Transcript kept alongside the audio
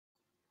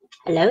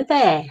Hello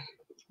there,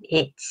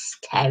 it's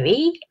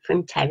Terry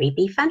from Terry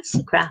B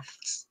Fancy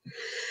Crafts,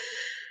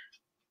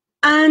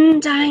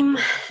 and I'm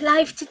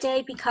live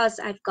today because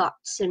I've got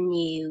some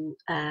new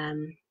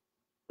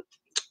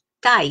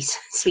dies,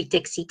 Sweet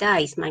Dixie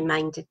dies. My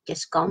mind had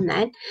just gone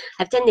then.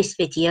 I've done this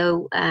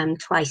video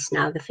twice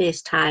now. The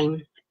first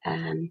time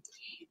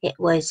it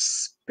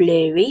was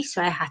blurry,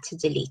 so I had to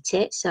delete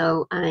it,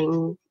 so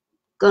I'm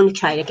going to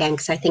try it again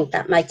because I think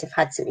that might have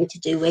had something to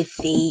do with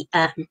the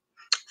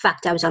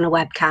fact I was on a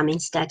webcam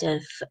instead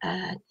of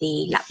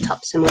the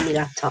laptop, so I'm on the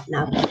laptop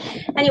now.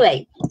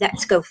 Anyway,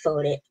 let's go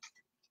for it.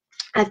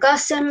 I've got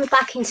some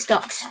back in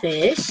stocks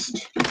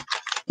first,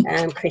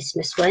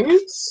 Christmas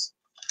ones.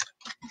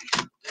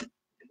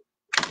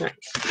 Right.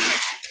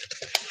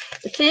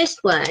 The first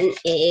one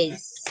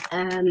is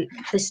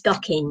the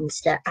stockings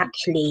that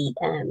actually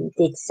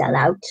did sell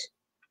out.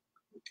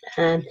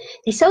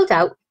 They sold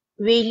out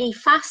really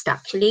fast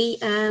actually,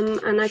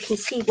 and I can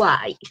see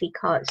why,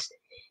 because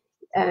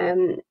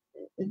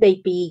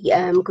they'd be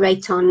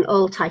great on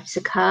all types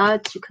of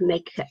cards. You can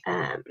make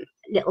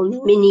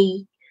little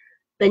mini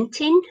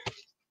bunting.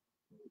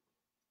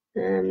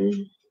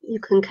 You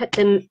can cut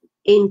them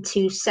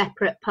into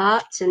separate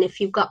parts, and if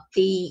you've got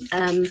the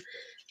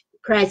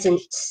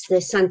presents, the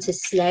Santa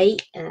sleigh,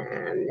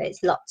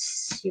 there's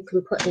lots you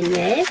can put in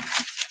there.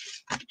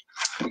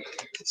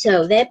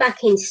 So they're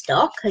back in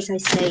stock. As I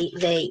say,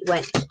 they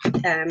went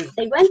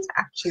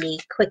actually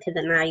quicker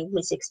than I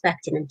was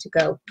expecting them to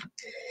go.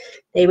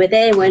 They were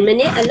there 1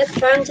 minute, I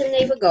looked around and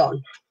they were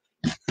gone.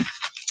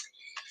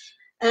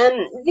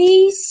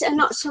 These are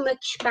not so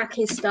much back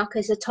in stock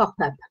as a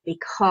top-up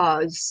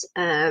because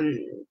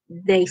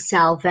they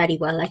sell very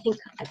well. I think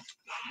I've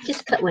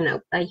just cut one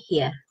out by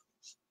here.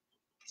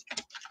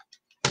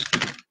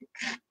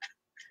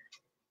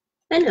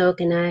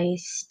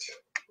 Unorganized.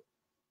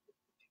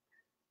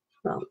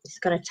 Well, it's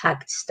got a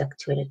tag stuck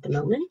to it at the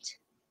moment.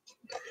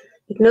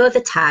 Ignore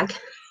the tag.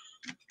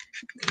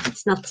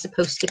 It's not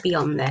supposed to be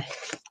on there.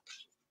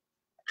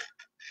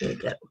 There we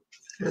go.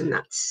 And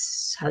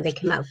that's how they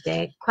come out.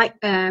 They're quite,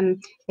 they're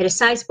a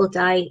sizable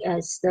die,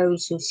 as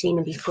those who've seen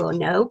them before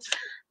know.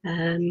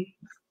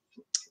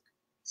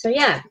 So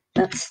yeah,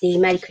 that's the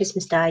Merry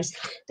Christmas dies.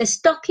 The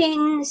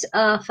stockings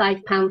are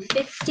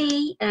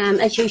 £5.50.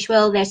 As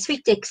usual, they're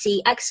Sweet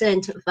Dixie,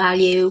 excellent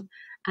value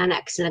and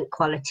excellent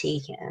quality.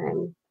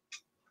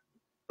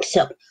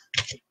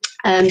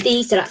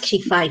 These are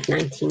actually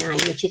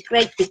 £5.99, which is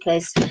great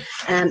because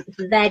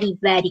very,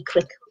 very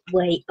quick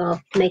way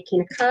of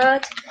making a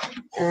card.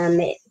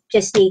 It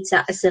just needs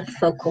that as a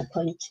focal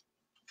point.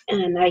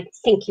 And I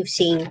think you've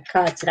seen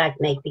cards that I've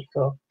made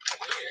before.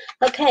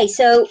 Okay,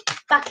 so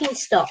back in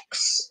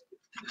stocks.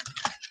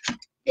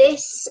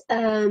 This is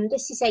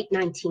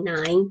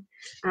 £8.99,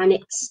 and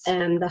it's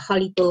the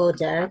holly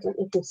border. I don't know if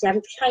you can see.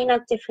 I'm trying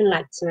out different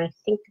lights, and I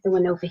think the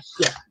one over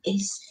here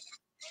is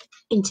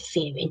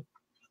interfering.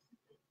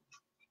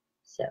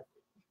 So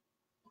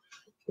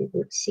you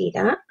can see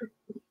that.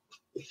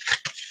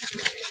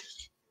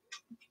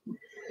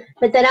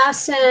 But there are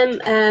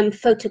some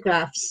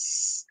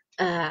photographs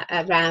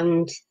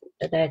around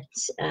that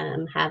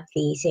have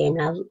these in.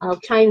 I'll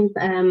try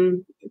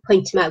and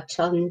point them out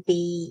on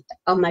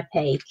my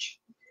page,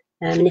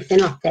 and if they're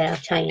not there, I'll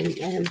try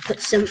and put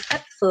some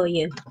up for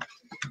you.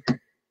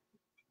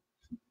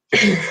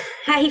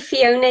 Hi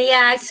Fiona,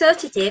 yeah, I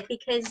sorted it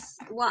because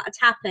what had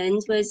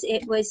happened was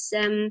it was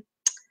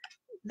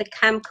the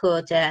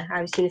camcorder.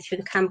 I was doing it through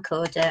the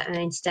camcorder and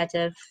instead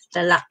of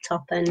the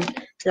laptop, and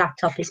the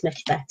laptop is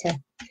much better.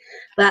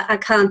 But I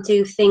can't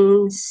do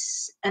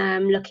things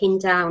looking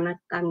down.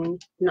 I'm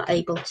not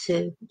able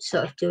to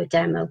sort of do a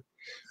demo,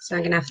 so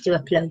I'm going to have to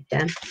upload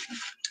them.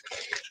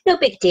 No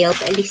big deal,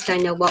 but at least I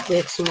know what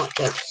works and what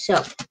don't.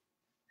 So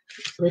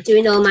we're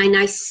doing all my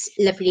nice,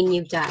 lovely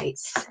new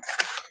dies.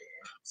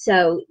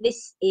 So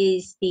this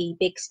is the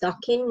big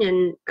stocking,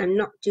 and I'm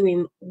not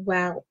doing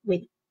well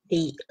with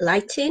the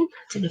lighting.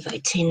 I don't know if I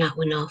turn that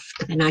one off,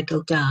 but then I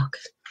go dark.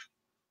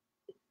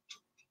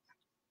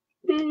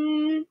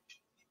 Can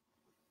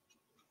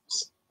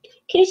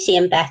you see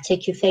them better,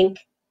 do you think?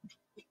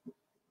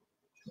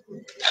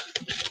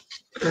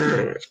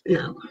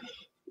 No,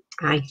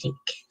 I think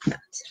that.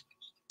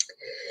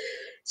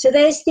 So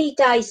there's the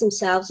dies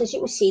themselves. As you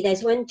can see,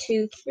 there's 1,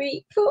 2,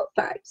 3, 4,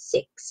 5,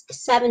 6,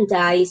 7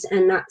 dies,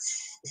 and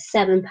that's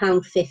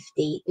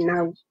 £7.50.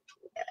 Now,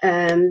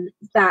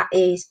 that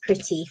is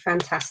pretty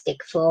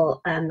fantastic for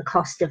the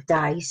cost of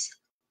dies,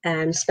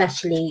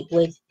 especially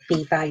with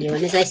the value.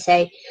 And as I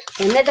say,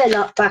 another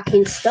lot back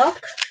in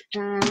stock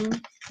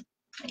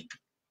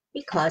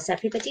because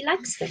everybody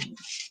likes them.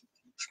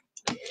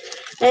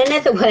 And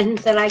another one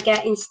that I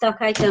get in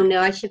stock, I don't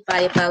know, I should buy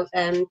about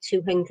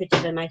 200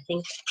 of them, I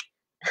think.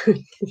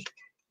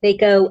 They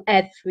go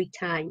every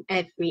time,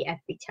 every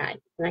time,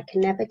 and I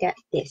can never get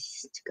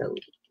this to go.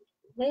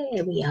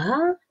 There we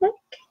are, look.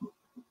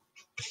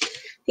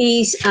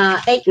 These are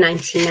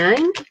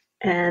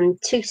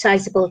 £8.99, 2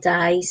 sizable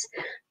dies,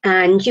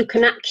 and you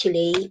can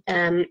actually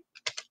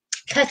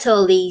cut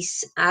all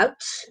these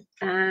out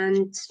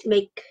and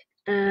make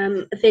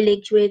a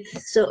village with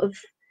sort of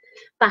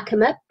back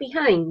 'em up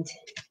behind.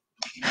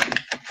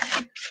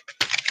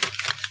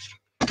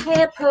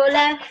 Hey,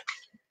 Paula.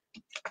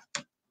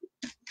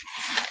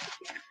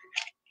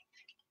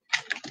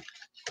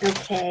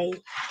 Okay.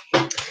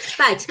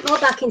 Right, more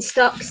back in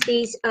stocks.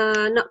 These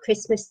are not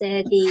Christmas,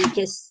 they're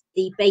just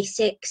the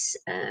basics.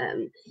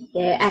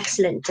 They're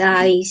excellent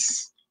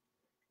dies,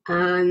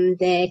 and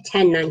they're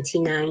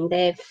 £10.99.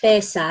 They're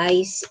fair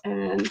size.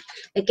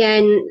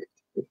 Again,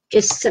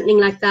 just something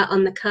like that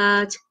on the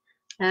card,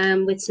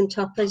 with some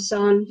toppers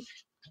on.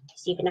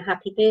 It's even a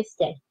happy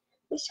birthday.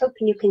 I'm just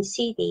hoping you can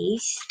see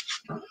these.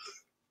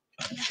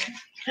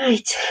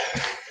 Right,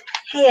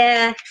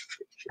 here.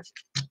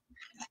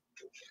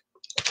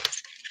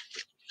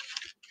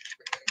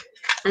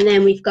 And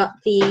then we've got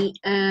the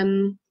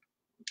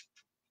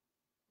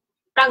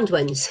round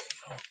ones.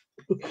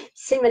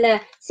 similar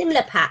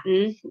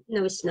pattern.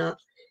 No, it's not.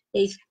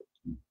 These,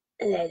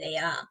 there they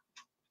are.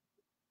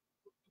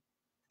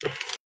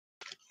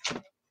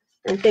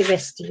 I'm a bit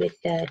rusty with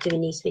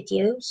doing these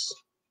videos.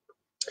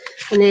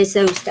 And there's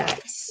those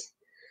dies.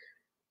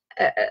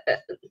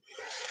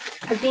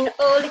 I've been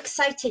all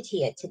excited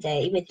here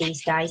today with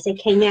these guys. They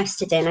came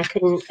yesterday and I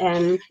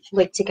couldn't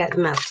wait to get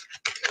them out.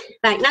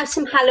 Right, now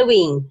some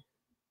Halloween.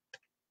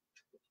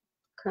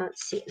 Can't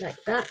see it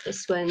like that.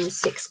 This one's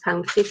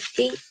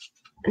 £6.50.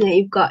 And then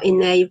you've got in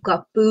there, you've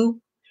got Boo.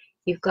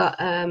 You've got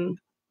a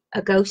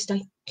ghost.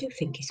 I do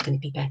think it's going to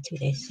be better with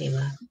this. Here we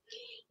are.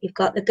 You've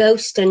got the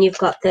ghost and you've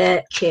got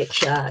the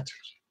churchyard.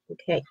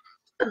 Okay.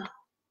 Oh.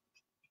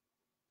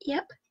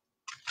 Yep.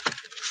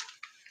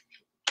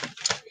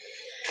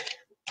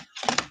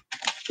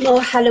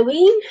 More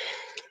Halloween.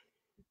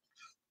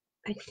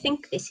 I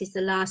think this is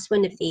the last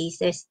one of these.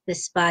 There's the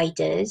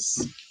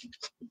spiders.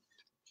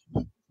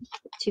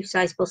 Two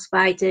sizable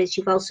spiders.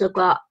 You've also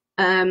got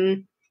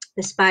the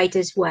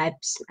spiders'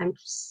 webs. I'm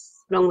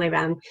wrong way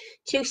around.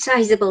 Two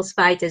sizable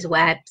spiders'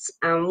 webs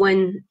and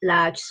one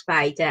large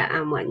spider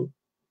and one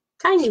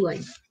tiny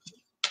one.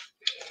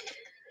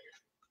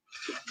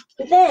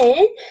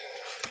 Then,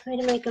 where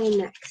am I going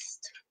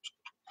next?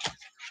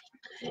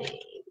 Okay.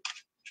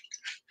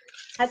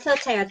 I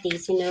thought I had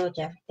these in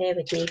order. Bear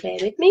with me, bear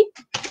with me.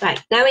 Right,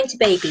 now into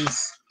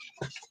babies.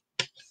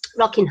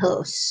 Rocking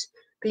Horse.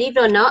 Believe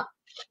it or not,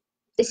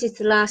 this is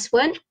the last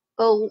one.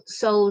 All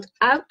sold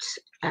out.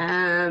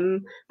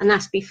 And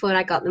that's before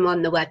I got them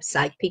on the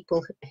website.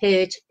 People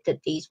heard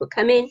that these were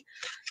coming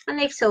and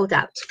they've sold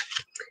out.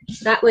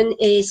 That one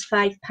is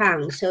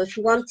 £5. So if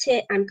you want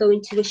it, I'm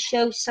going to a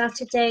show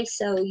Saturday,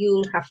 so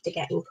you'll have to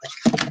get in quick.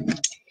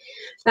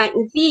 Right,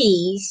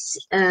 these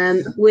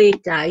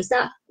word dies,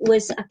 that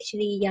was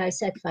actually, yeah, I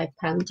said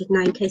 £5, didn't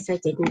I? In case I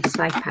didn't, it's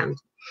 £5.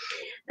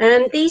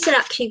 These are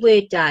actually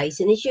word dies,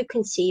 and as you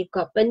can see, you've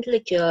got Bundle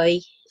of Joy.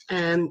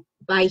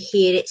 By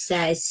here it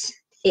says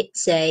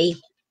it's a,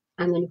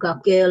 and then you've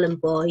got girl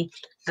and boy,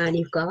 and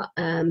you've got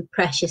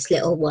precious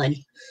little one.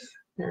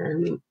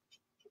 And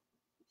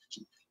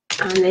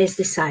there's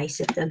the size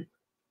of them.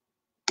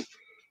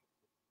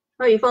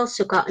 Oh, you've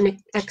also got an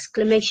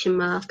exclamation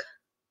mark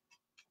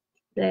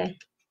there.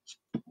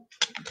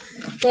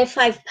 They're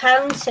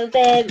 £5, so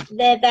they're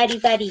very,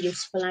 very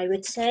useful, I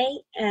would say.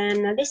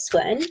 Now this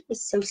one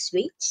is so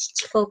sweet.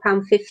 It's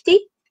 £4.50,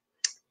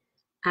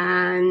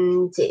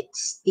 and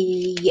it's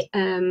the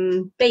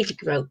baby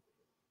grow,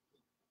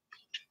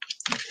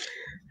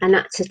 and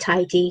that's a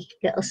tidy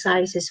little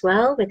size as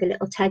well, with a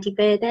little teddy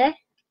bear there.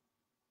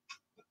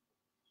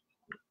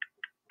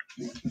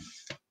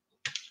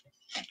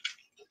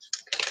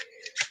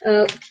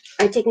 Oh,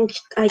 I didn't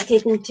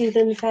do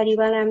them very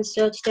well. I'm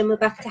sorted them. We're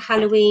back to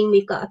Halloween.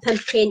 We've got a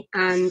pumpkin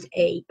and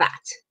a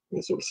bat.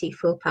 As you can see,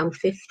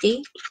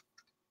 £4.50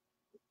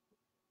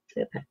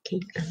 for a pumpkin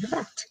and a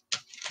bat.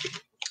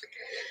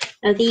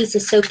 Now these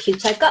are so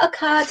cute. I've got a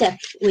card up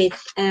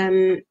with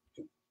the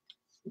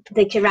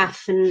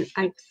giraffe, and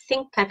I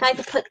think I've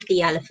either put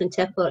the elephant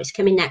up or it's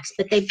coming next,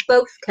 but they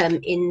both come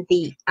in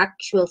the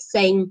actual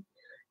same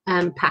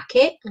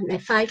packet, and they're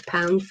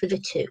 £5 for the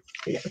two,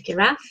 the little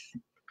giraffe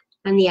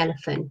and the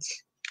elephant.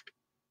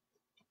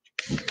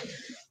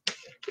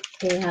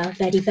 They are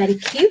very, very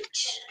cute.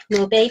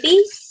 More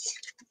babies.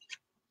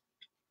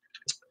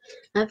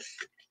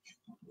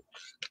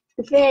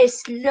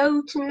 There's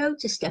loads and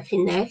loads of stuff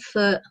in there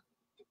for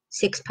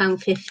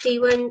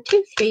 £6.50. 1,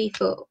 2, 3,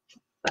 4,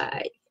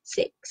 5,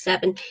 6,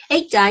 7,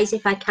 8 dies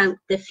if I count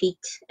the feet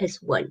as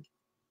one.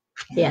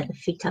 Yeah, the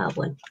feet are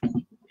one.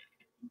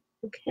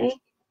 Okay.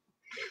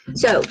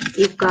 So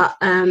you've got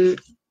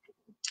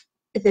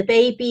the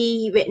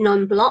baby written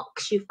on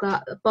blocks. You've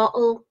got a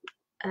bottle,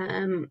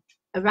 a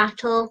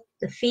rattle,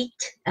 the feet,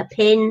 a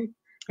pin,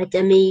 a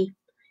dummy,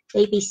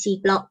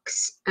 ABC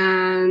blocks,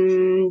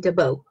 and a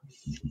bow.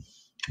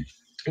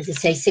 As I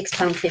say,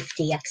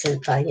 £6.50,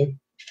 excellent value.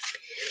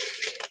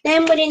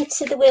 Then we're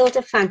into the world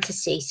of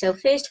fantasy. So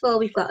first of all,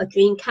 we've got a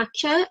dream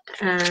catcher.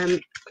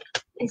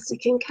 It's the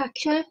dream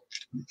catcher.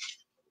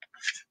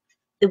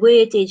 The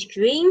word is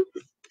dream,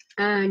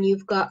 and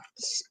you've got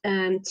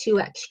 2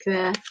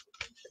 extra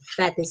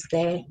feathers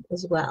there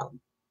as well.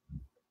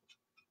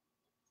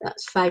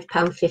 That's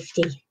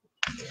 £5.50.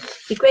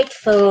 Be great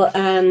for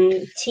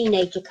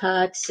teenager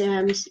cards,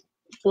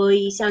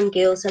 boys and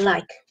girls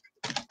alike,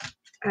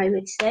 I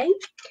would say.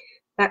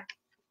 That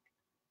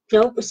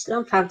no, it's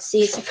not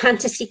fantasy, it's a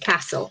fantasy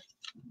castle.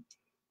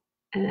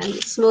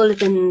 It's smaller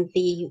than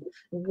the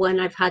one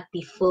I've had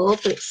before,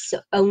 but it's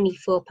only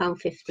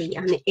 £4.50,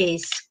 and it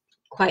is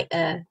quite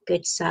a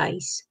good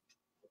size.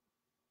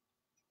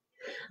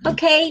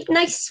 Okay,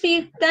 nice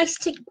to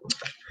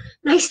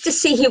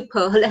see you,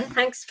 Paula.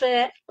 Thanks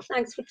for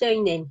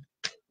joining.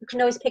 You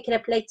can always pick it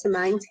up later,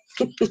 mind.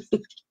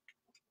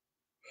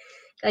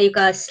 Oh, you've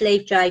got a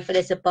slave driver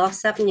as a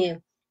boss, haven't you?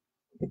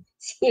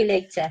 See you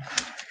later.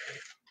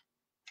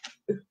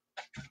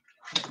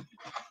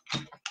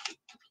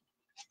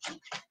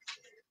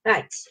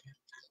 Right.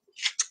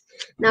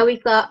 Now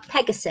we've got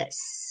Pegasus.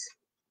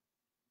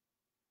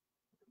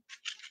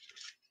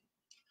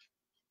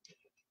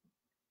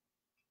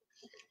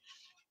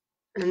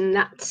 And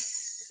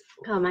that's,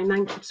 oh, my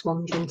mind keeps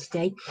wandering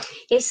today.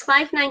 It's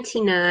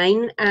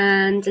 £5.99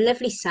 and a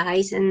lovely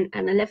size and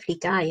a lovely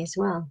die as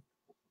well.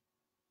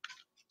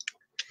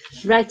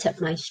 Right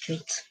up my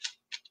street.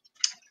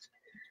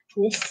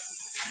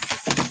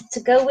 This, to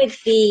go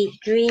with the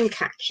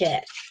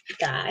Dreamcatcher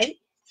die.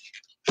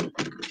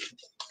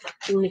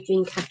 Bring the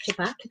Dreamcatcher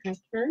back if I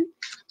can.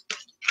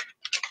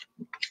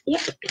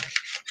 Yep.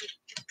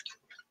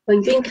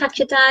 When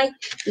Dreamcatcher die,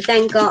 we've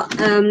then got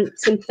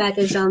some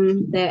feathers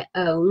on their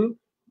own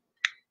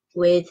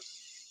with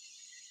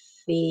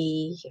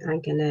the,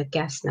 I'm gonna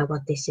guess now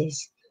what this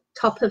is,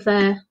 top of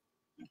a,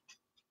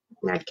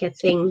 like a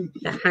thing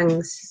that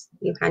hangs,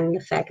 you hang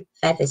the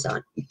feathers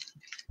on.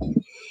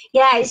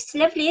 Yeah, it's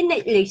lovely, isn't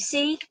it,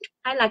 Lucy?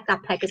 I like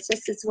that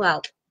Pegasus as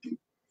well.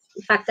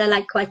 In fact, I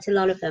like quite a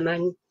lot of them,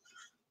 and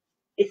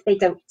if they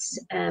don't,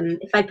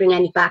 if I bring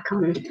any back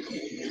on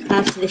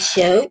after the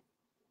show,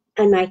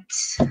 I might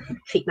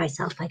treat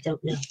myself, I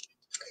don't know.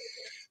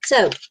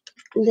 So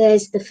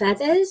there's the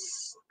feathers,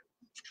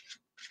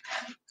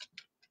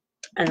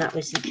 and that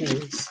was the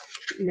dreams.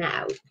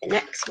 Now the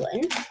next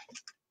one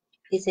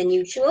is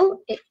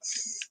unusual.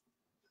 It's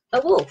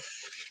a wolf.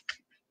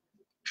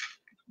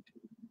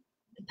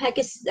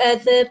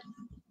 The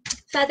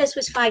feathers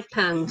was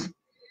 £5.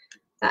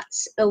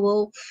 That's a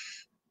wolf.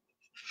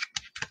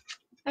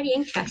 Very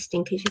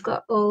interesting, because you've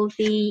got all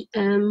the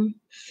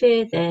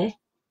fur there.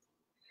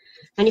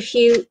 And if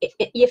you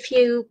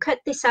cut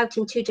this out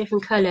in 2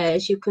 different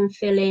colours, you can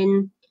fill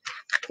in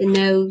the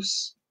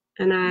nose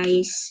and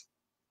eyes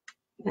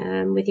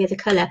with the other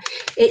colour.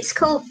 It's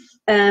called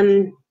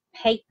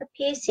paper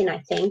piercing, I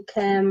think.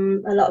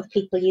 A lot of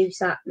people use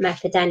that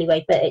method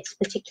anyway, but it's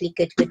particularly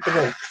good with the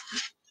wolf.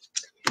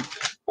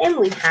 Then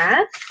we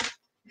have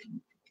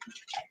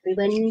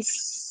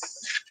everyone's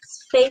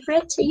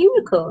favourite, a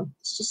unicorn.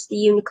 It's just the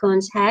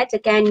unicorn's head.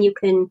 Again, you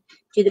can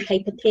do the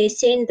paper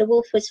piercing. The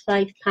wolf was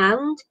 £5.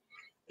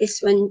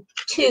 This one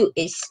too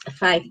is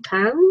 £5.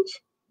 Look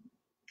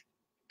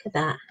at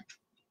that.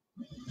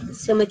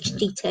 So much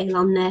detail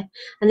on there.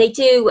 And they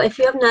do, if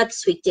you haven't had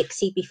Sweet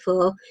Dixie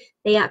before,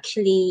 they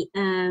actually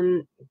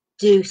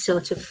do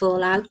sort of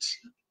fall out.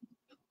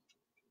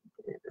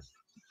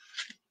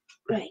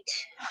 Right.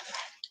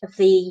 Of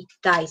the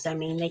dies, I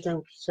mean, they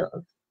don't sort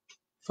of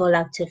fall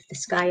out of the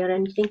sky or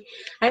anything.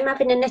 I'm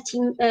having a nutty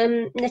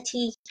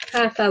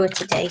half hour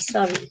today,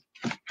 sorry.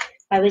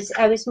 I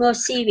was more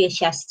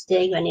serious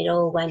yesterday when it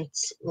all went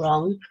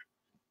wrong.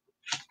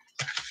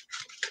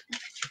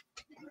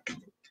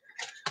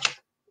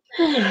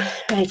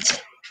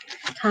 Right,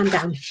 calm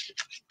down.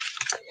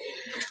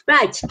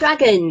 Right,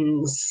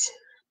 dragons,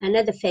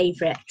 another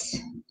favourite.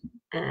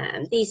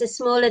 These are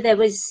smaller. There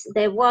was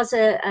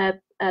a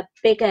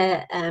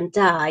bigger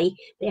die.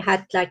 They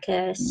had like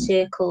a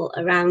circle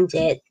around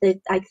it.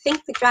 I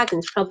think the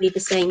dragon's probably the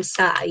same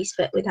size,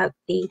 but without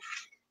the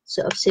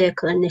sort of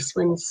circle, and this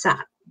one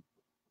sat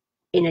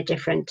in a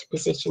different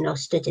position or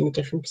stood in a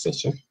different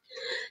position.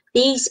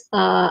 These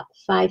are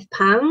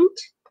 £5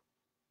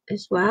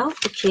 as well,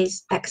 which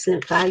is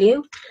excellent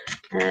value,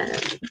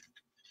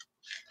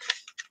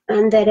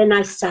 and they're a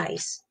nice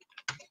size.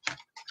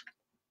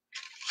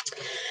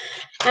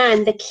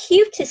 And the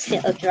cutest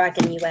little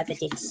dragon you ever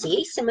did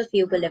see, some of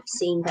you will have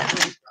seen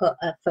that I put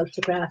a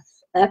photograph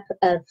up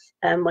of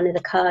one of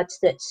the cards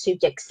that Sue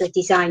Dix, the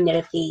designer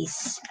of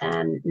these,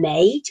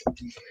 made.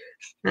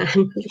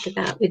 And look at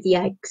that with the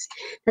eggs.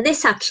 Now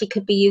this actually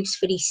could be used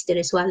for Easter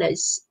as well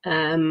as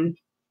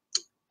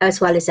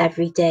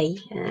every day.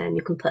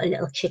 You can put a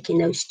little chick in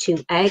those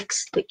 2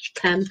 eggs, which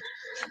come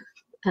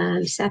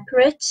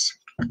separate.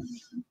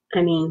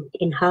 I mean,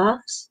 in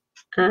halves.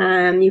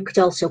 You could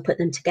also put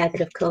them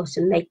together, of course,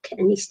 and make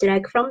an Easter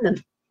egg from them.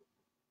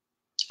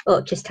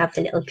 Or just have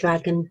the little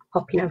dragon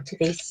popping out of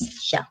his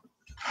shell.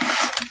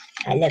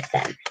 I love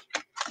them.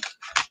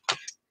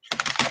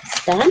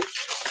 That's them.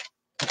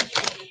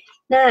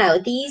 Now,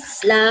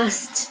 these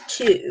last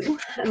 2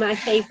 are my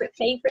favourites.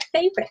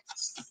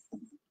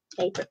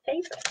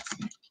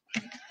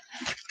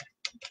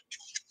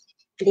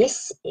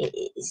 This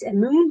is a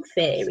moon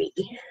fairy.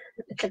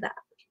 Look at that.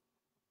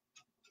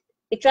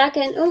 The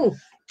dragon, oh,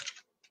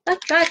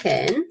 that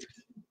dragon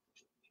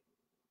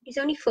is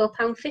only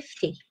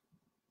 £4.50.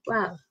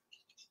 Wow.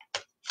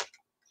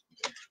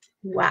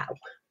 Wow.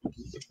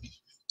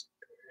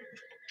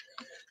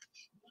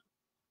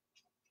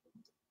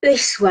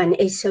 This one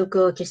is so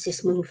gorgeous,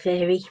 this moon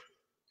fairy.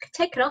 Could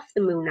take it off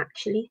the moon,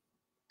 actually.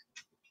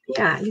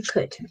 Yeah, you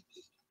could.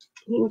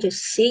 You can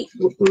just see,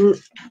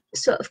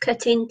 sort of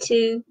cut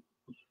into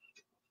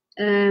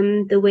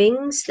the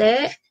wings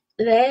there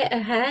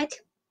ahead.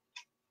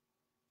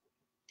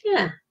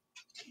 Yeah.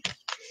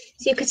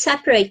 So you could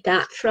separate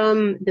that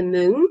from the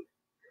moon.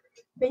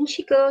 Isn't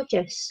she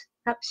gorgeous?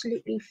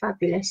 Absolutely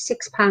fabulous.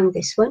 £6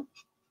 this one.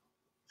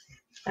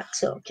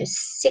 That's all,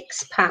 just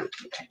 £6.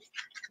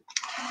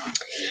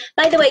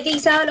 By the way,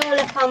 these are all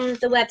up on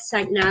the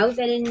website now.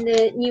 They're in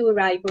the new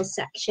arrivals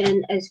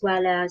section, as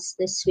well as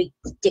the Sweet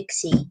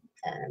Dixie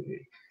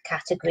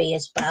category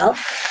as well.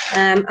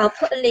 I'll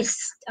put a list,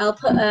 I'll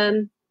put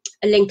a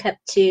link up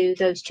to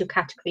those two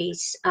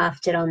categories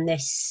after on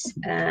this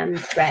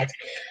thread.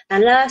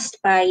 And last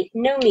by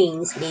no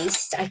means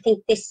least, I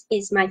think this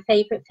is my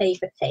favourite.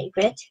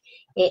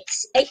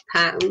 It's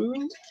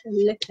 £8.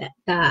 Look at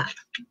that.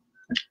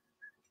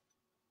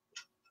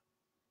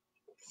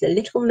 A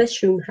little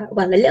mushroom house.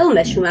 Well, a little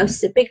mushroom house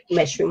is a big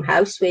mushroom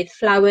house with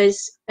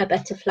flowers, a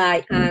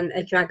butterfly and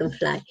a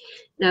dragonfly.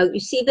 Now you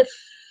see the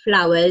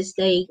flowers,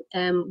 they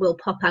will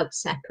pop out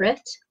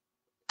separate,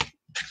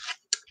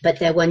 but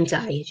they're one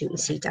die, as you can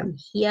see down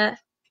here.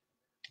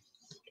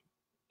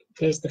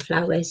 There's the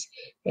flowers,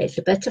 there's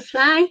the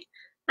butterfly,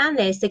 and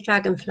there's the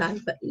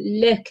dragonfly. But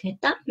look at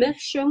that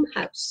mushroom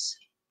house.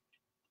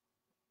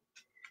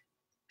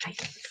 I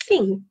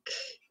think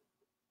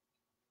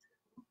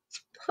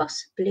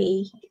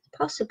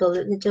possible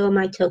that the door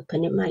might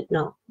open, it might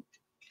not.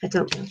 I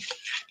don't know.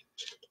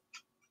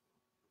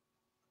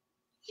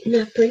 Isn't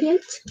that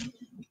brilliant?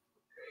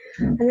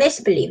 And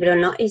this, believe it or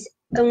not, is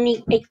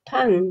only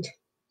 £8.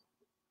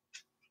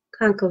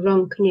 Can't go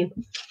wrong, can you?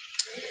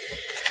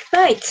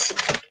 Right,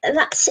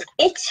 that's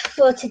it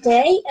for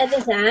today,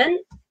 other than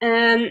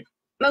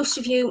most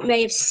of you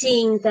may have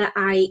seen that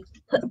I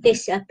put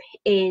this up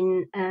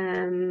in,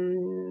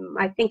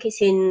 I think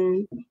it's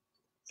in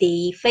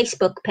the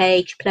Facebook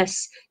page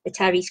plus the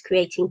Terry's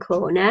Creating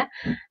Corner.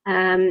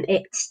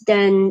 It's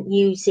done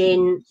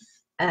using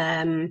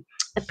a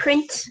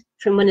print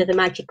from one of the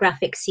Magic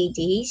Graphic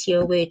CDs,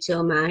 Your Words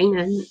or Mine,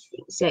 and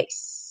it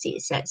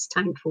says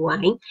Time for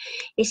Wine.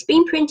 It's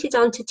been printed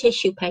onto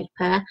tissue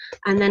paper,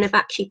 and then I've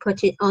actually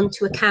put it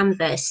onto a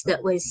canvas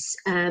that was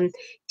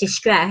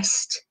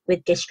distressed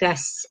with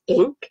distress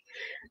ink,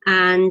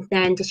 and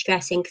then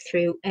distress ink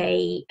through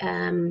a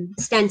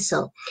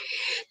stencil.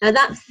 Now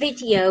that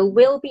video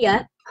will be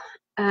up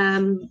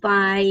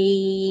by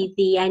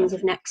the end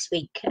of next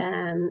week.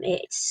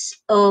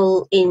 It's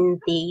all in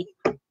the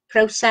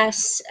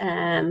process.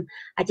 I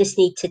just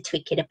need to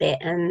tweak it a bit,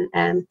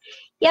 and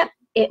yeah,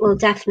 it will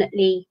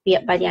definitely be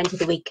up by the end of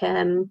the week.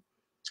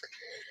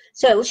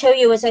 So it will show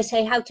you, as I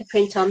say, how to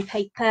print on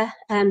paper,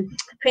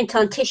 print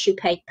on tissue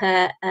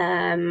paper,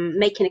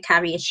 making a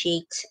carrier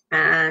sheet,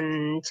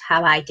 and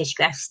how I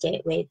distressed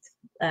it with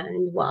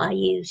what I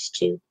used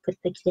to put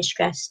the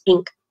distress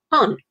ink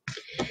on.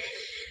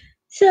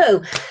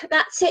 So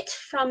that's it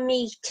from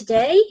me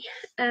today.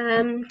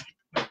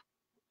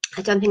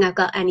 I don't think I've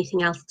got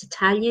anything else to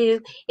tell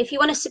you. If you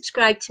want to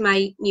subscribe to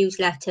my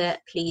newsletter,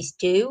 please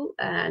do.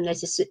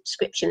 There's a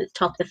subscription at the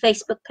top of the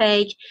Facebook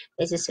page.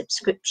 There's a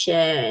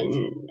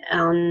subscription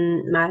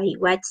on my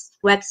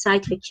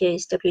website, which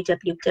is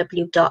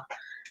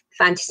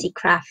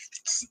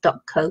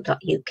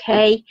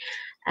www.fantasycrafts.co.uk.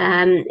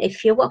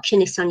 If you're watching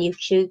this on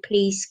YouTube,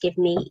 please give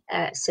me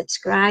a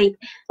subscribe,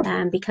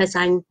 because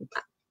I'm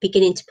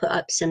beginning to put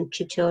up some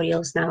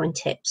tutorials now and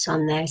tips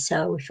on there.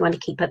 So if you want to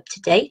keep up to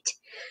date,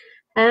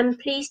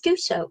 please do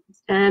so.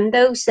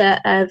 Those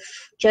that have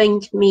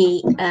joined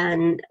me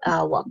and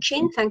are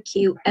watching, thank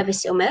you ever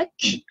so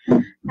much.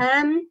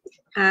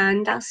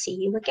 And I'll see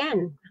you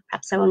again.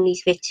 Perhaps I won't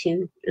leave it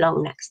too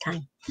long next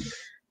time.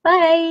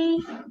 Bye.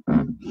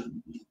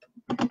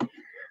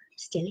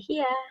 Still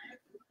here.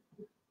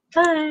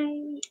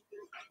 Bye.